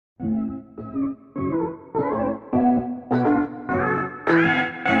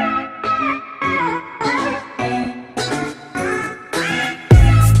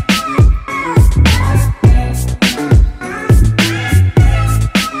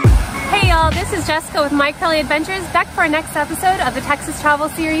Jessica with My Curly Adventures, back for our next episode of the Texas Travel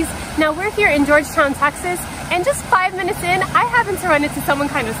Series. Now we're here in Georgetown, Texas, and just 5 minutes in, I happen to run into someone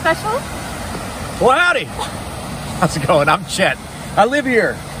kind of special. Well, howdy. How's it going? I'm Chet. I live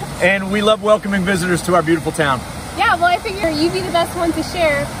here, and we love welcoming visitors to our beautiful town. Yeah, well, I figure you'd be the best one to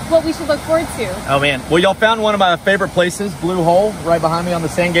share what we should look forward to. Oh, man. Well, y'all found one of my favorite places, Blue Hole, right behind me on the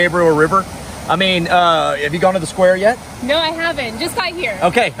San Gabriel River. I mean, have you gone to the square yet? No, I haven't. Just got here.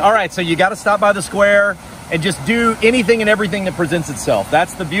 Okay, all right. So you got to stop by the square and just do anything and everything that presents itself.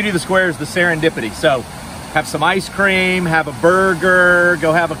 That's the beauty of the square, is the serendipity. So have some ice cream, have a burger,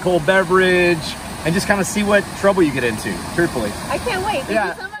 go have a cold beverage, and just kind of see what trouble you get into, truthfully. I can't wait.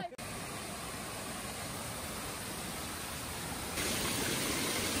 Thank you so much.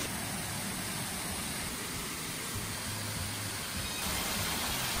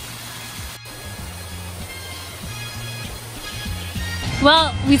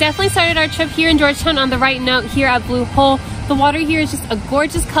 Well, we definitely started our trip here in Georgetown on the right note here at Blue Hole. The water here is just a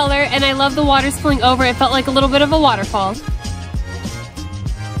gorgeous color, and I love the water spilling over. It felt like a little bit of a waterfall.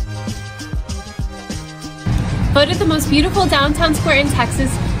 Voted the most beautiful downtown square in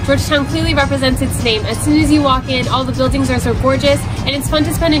Texas, Georgetown clearly represents its name. As soon as you walk in, all the buildings are so gorgeous, and it's fun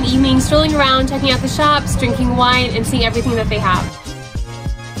to spend an evening strolling around, checking out the shops, drinking wine, and seeing everything that they have.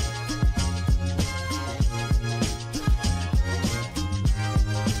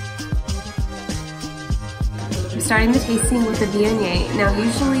 Starting the tasting with the Viognier. Now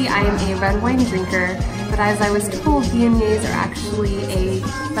usually I am a red wine drinker, but as I was told, Viogniers are actually a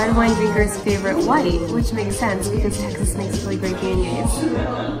red wine drinker's favorite white, which makes sense because Texas makes really great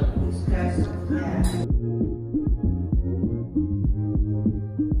Viogniers.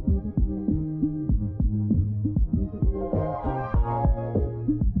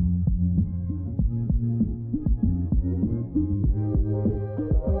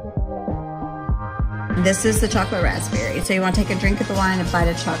 This is the chocolate raspberry. So you want to take a drink of the wine, a bite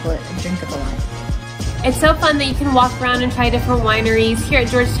of chocolate, a drink of the wine. It's so fun that you can walk around and try different wineries. Here at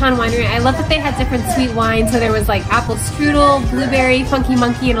Georgetown Winery, I love that they had different sweet wines. So there was like apple strudel, blueberry, funky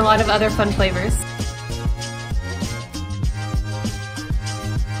monkey, and a lot of other fun flavors.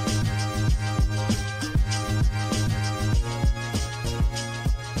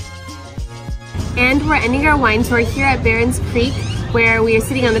 And we're ending our wine tour here at Barron's Creek, where we are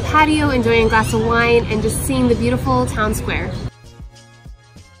sitting on the patio enjoying a glass of wine and just seeing the beautiful town square.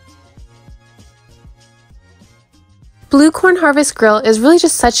 Blue Corn Harvest Grill is really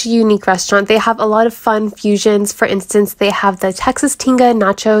just such a unique restaurant. They have a lot of fun fusions. For instance, they have the Texas Tinga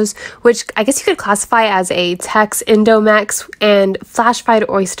nachos, which I guess you could classify as a Tex Indo-Mex, and flash fried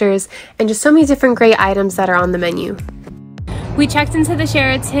oysters, and just so many different great items that are on the menu. We checked into the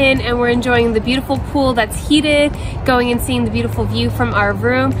Sheraton and we're enjoying the beautiful pool that's heated, going and seeing the beautiful view from our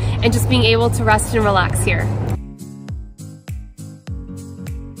room, and just being able to rest and relax here.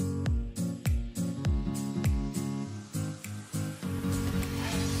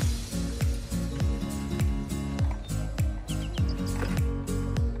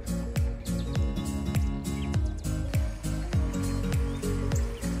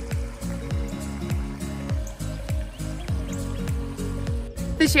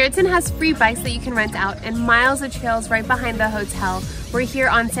 The Sheraton has free bikes that you can rent out and miles of trails right behind the hotel. We're here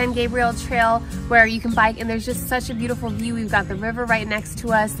on San Gabriel Trail where you can bike, and there's just such a beautiful view. We've got the river right next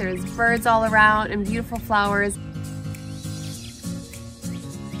to us. There's birds all around and beautiful flowers.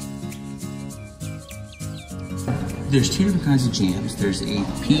 There's two different kinds of jams. There's a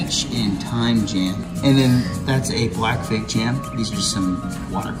peach and thyme jam, and then that's a black fig jam. These are just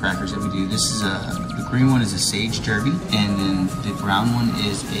some water crackers that we do. This is the green one is a sage derby, and then the brown one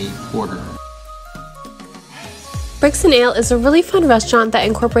is a porter. Bricks and Ale is a really fun restaurant that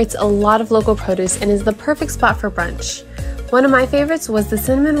incorporates a lot of local produce and is the perfect spot for brunch. One of my favorites was the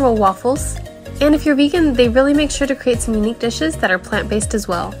cinnamon roll waffles, and if you're vegan, they really make sure to create some unique dishes that are plant-based as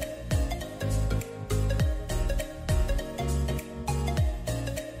well.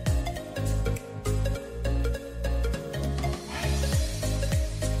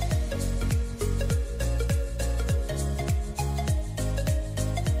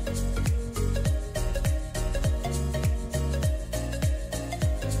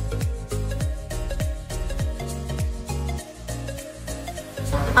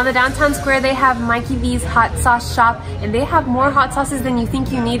 On the downtown square, they have Mikey V's hot sauce shop, and they have more hot sauces than you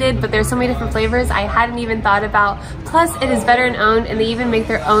think you needed, but there's so many different flavors I hadn't even thought about. Plus, it is veteran owned, and they even make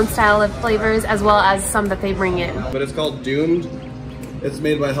their own style of flavors as well as some that they bring in. But it's called Doomed. It's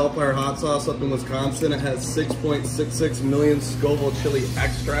made by Hellfire Hot Sauce up in Wisconsin. It has 6.66 million Scoville chili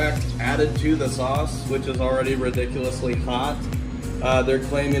extract added to the sauce, which is already ridiculously hot. They're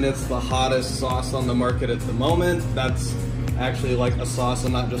claiming it's the hottest sauce on the market at the moment. That's actually like a sauce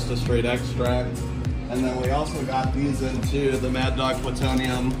and not just a straight extract. And then we also got these in too, the Mad Dog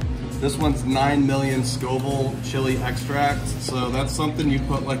Plutonium. This one's 9 million Scoville chili extract. So that's something you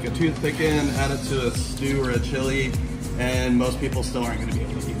put like a toothpick in, add it to a stew or a chili, and most people still aren't gonna be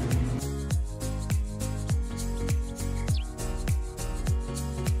able to eat it.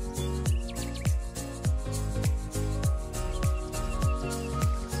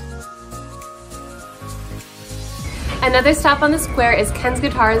 Another stop on the square is Ken's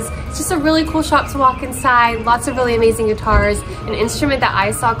Guitars. It's just a really cool shop to walk inside, lots of really amazing guitars, an instrument that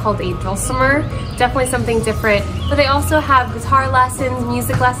I saw called a dulcimer, definitely something different, but they also have guitar lessons,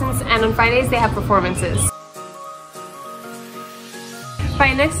 music lessons, and on Fridays they have performances.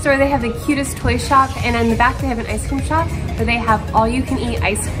 Right next door they have the cutest toy shop, and in the back they have an ice cream shop where they have all-you-can-eat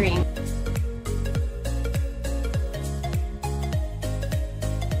ice cream.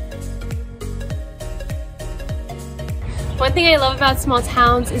 One thing I love about small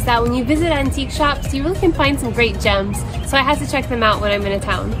towns is that when you visit antique shops, you really can find some great gems, so I had to check them out when I'm in a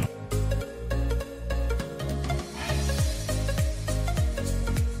town.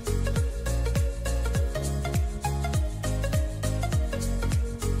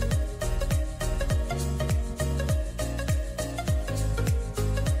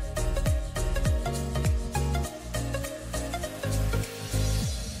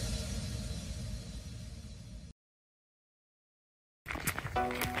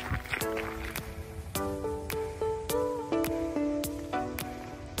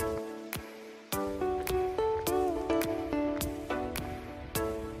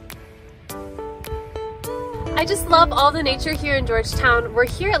 I just love all the nature here in Georgetown. We're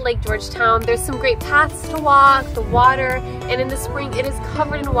here at Lake Georgetown. There's some great paths to walk, the water, and in the spring it is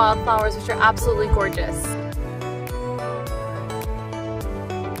covered in wildflowers, which are absolutely gorgeous.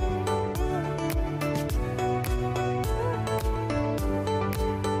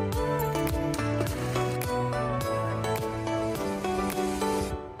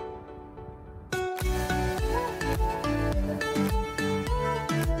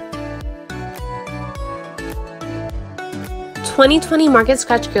 "2020 Market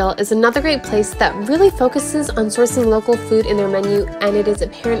Scratch Grill" is another great place that really focuses on sourcing local food in their menu, and it is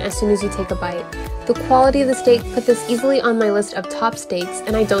apparent as soon as you take a bite. The quality of the steak put this easily on my list of top steaks,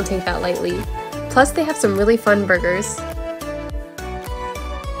 and I don't take that lightly. Plus, they have some really fun burgers.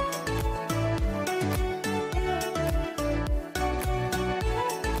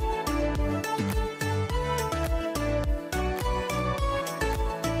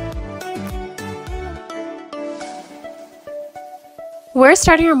 We're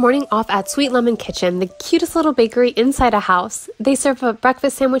starting our morning off at Sweet Lemon Kitchen, the cutest little bakery inside a house. They serve up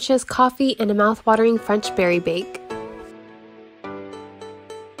breakfast sandwiches, coffee, and a mouth-watering French berry bake.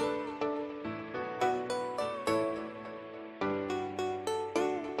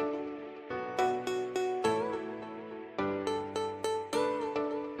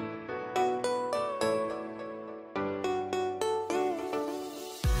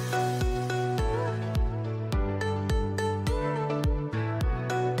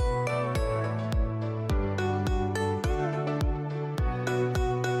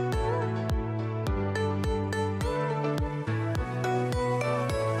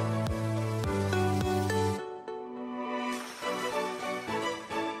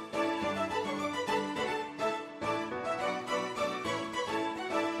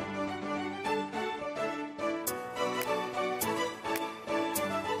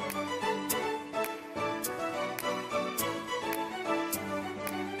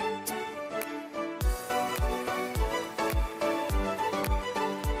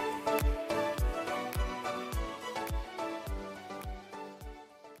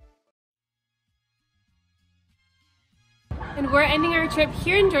 And we're ending our trip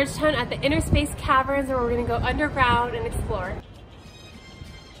here in Georgetown at the Inner Space Caverns, where we're gonna go underground and explore.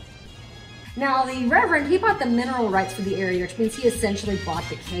 Now, the Reverend, he bought the mineral rights for the area, which means he essentially bought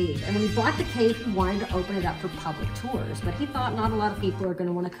the cave. And when he bought the cave, he wanted to open it up for public tours, but he thought not a lot of people are going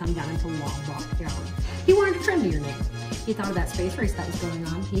to want to come down into Long Rock Cavern. He wanted a friend near name. He thought of that space race that was going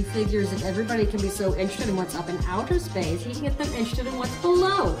on. He figures if everybody can be so interested in what's up in outer space, he can get them interested in what's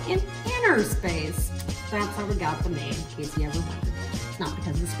below, in inner space. That's how we got the name, in case you ever wondered. It's not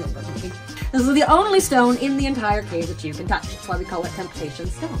because of the Spielberg movie. This is the only stone in the entire cave that you can touch. That's why we call it Temptation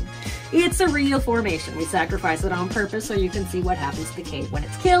Stone. It's a real formation. We sacrifice it on purpose so you can see what happens to the cave when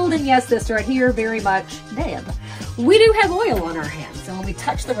it's killed. And yes, this right here, very much dead. We do have oil on our hands. So when we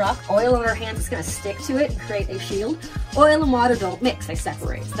touch the rock, oil on our hands is going to stick to it and create a shield. Oil and water don't mix, they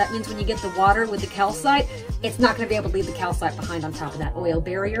separate. So that means when you get the water with the calcite, it's not going to be able to leave the calcite behind on top of that oil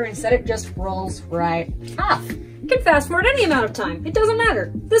barrier. Instead, it just rolls right off. You can fast forward any amount of time. It doesn't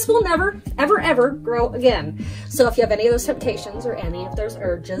matter. This will never, ever, ever grow again. So if you have any of those temptations or any of those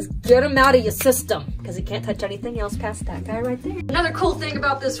urges, get them out of your system because you can't touch anything else past that guy right there. Another cool thing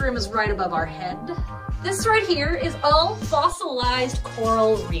about this room is right above our head. This right here is all fossilized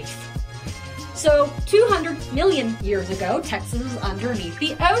coral reef. So 200 million years ago, Texas was underneath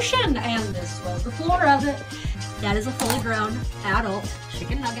the ocean, and this was the floor of it. That is a fully grown adult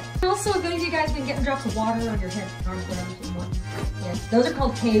chicken nugget. Also, if any of you guys have been getting drops of water on your head, arms, whatever you want. Yeah, those are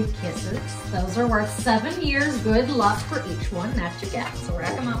called cave kisses. Those are worth 7 years good luck for each one that you get. So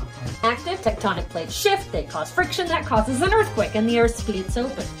rack them up. Active tectonic plates shift. They cause friction that causes an earthquake, and the earth splits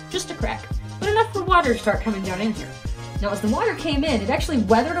open. Just a crack, but enough for water to start coming down in here. Now, as the water came in, it actually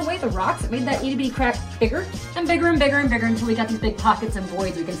weathered away the rocks. It made that itty bitty crack bigger and bigger and bigger and bigger until we got these big pockets and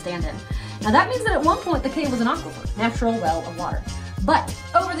voids we can stand in. Now, that means that at one point the cave was an aquifer, natural well of water. But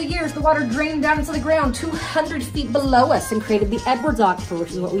over the years, the water drained down into the ground 200 feet below us and created the Edwards Aquifer,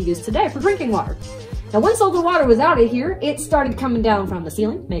 which is what we use today for drinking water. Now, once all the water was out of here, it started coming down from the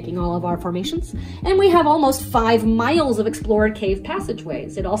ceiling, making all of our formations. And we have almost 5 miles of explored cave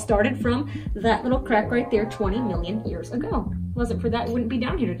passageways. It all started from that little crack right there 20 million years ago. Wasn't for that, it wouldn't be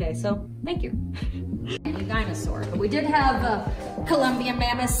down here today, so thank you. Any dinosaur. But we did have Columbian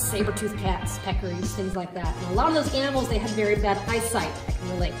mammoths, saber-toothed cats, peccaries, things like that. And a lot of those animals, they had very bad eyesight, I can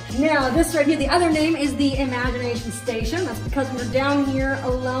relate. Now, this right here, the other name is the Imagination Station. That's because when you're down here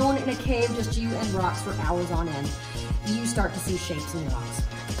alone in a cave, just you and rocks for hours on end, you start to see shapes in the rocks.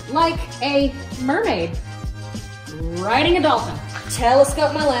 Like a mermaid riding a dolphin.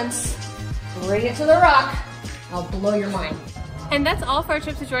 Telescope my lens, bring it to the rock, I'll blow your mind. And that's all for our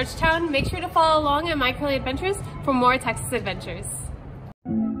trip to Georgetown. Make sure to follow along on My Curly Adventures for more Texas adventures.